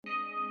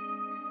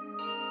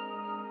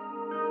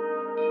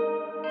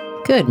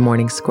Good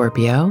morning,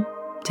 Scorpio.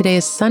 Today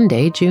is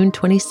Sunday, June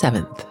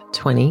 27th,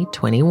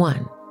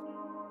 2021.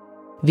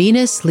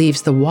 Venus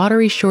leaves the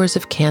watery shores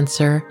of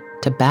Cancer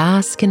to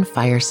bask in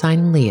fire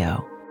sign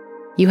Leo.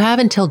 You have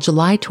until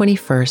July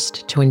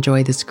 21st to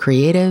enjoy this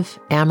creative,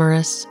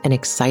 amorous, and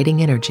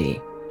exciting energy,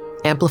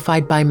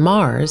 amplified by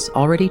Mars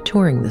already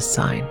touring this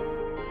sign.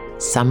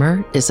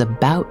 Summer is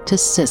about to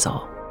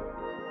sizzle.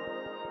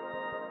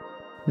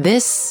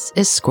 This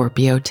is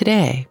Scorpio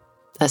Today,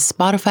 a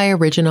Spotify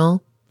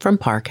original from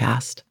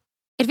Parcast.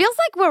 It feels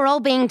like we're all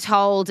being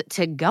told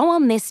to go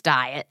on this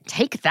diet,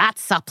 take that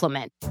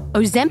supplement.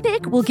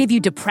 Ozempic will give you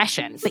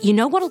depression, but you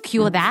know what'll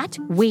cure that?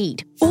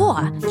 Weed.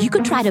 Or you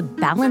could try to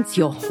balance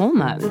your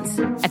hormones.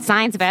 At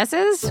Science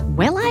Versus,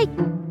 we're like,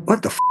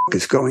 what the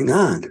is going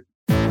on?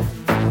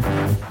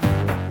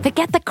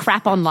 Forget the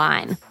crap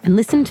online and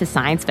listen to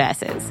Science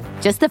Versus.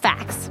 Just the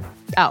facts.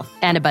 Oh,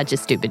 and a bunch of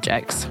stupid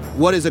jokes.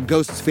 What is a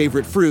ghost's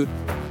favorite fruit?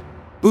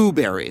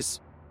 Blueberries.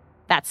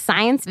 That's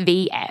Science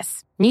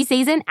VS. New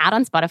season out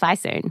on Spotify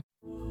soon.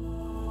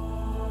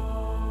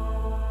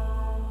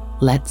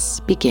 Let's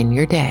begin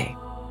your day.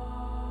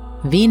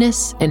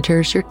 Venus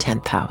enters your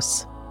 10th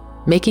house,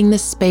 making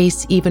this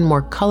space even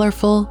more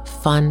colorful,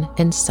 fun,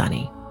 and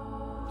sunny.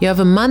 You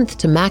have a month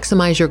to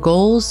maximize your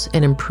goals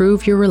and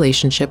improve your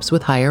relationships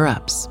with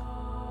higher-ups.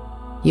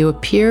 You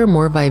appear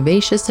more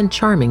vivacious and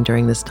charming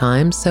during this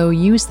time, so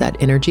use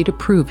that energy to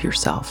prove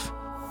yourself.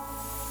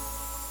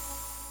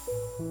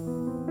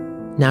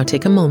 Now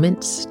take a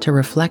moment to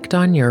reflect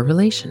on your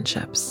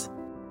relationships.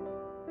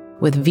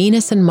 With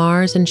Venus and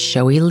Mars in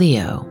showy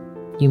Leo,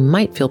 you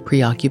might feel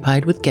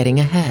preoccupied with getting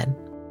ahead.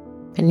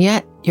 And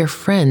yet, your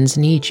friends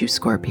need you,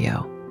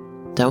 Scorpio.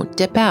 Don't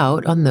dip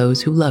out on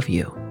those who love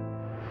you.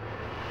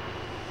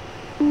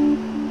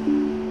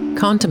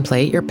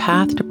 Contemplate your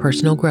path to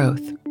personal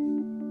growth.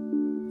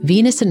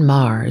 Venus and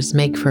Mars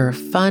make for a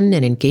fun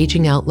and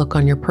engaging outlook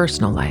on your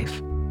personal life,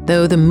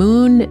 though the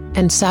Moon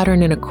and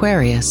Saturn in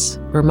Aquarius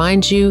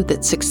remind you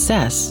that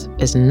success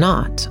is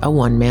not a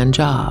one-man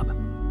job.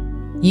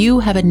 You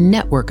have a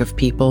network of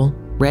people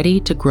ready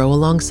to grow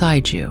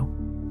alongside you.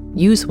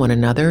 Use one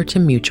another to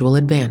mutual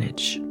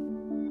advantage.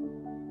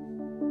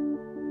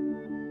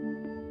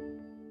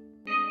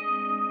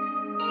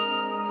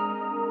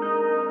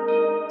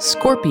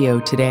 Scorpio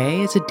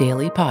Today is a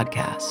daily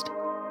podcast.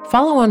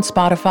 Follow on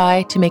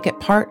Spotify to make it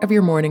part of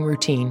your morning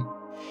routine.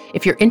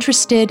 If you're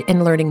interested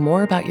in learning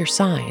more about your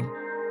sign,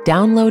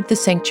 download the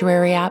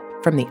Sanctuary app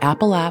from the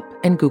Apple app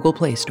and Google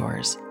Play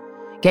stores.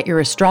 Get your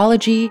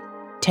astrology,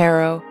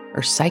 tarot,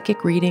 or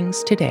psychic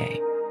readings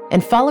today.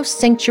 And follow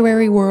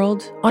Sanctuary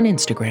World on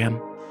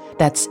Instagram.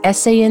 That's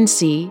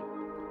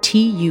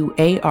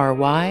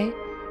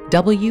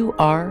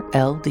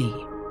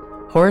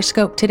SanctuaryWRLD.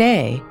 Horoscope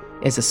Today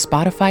is a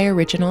Spotify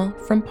original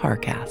from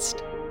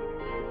Parcast.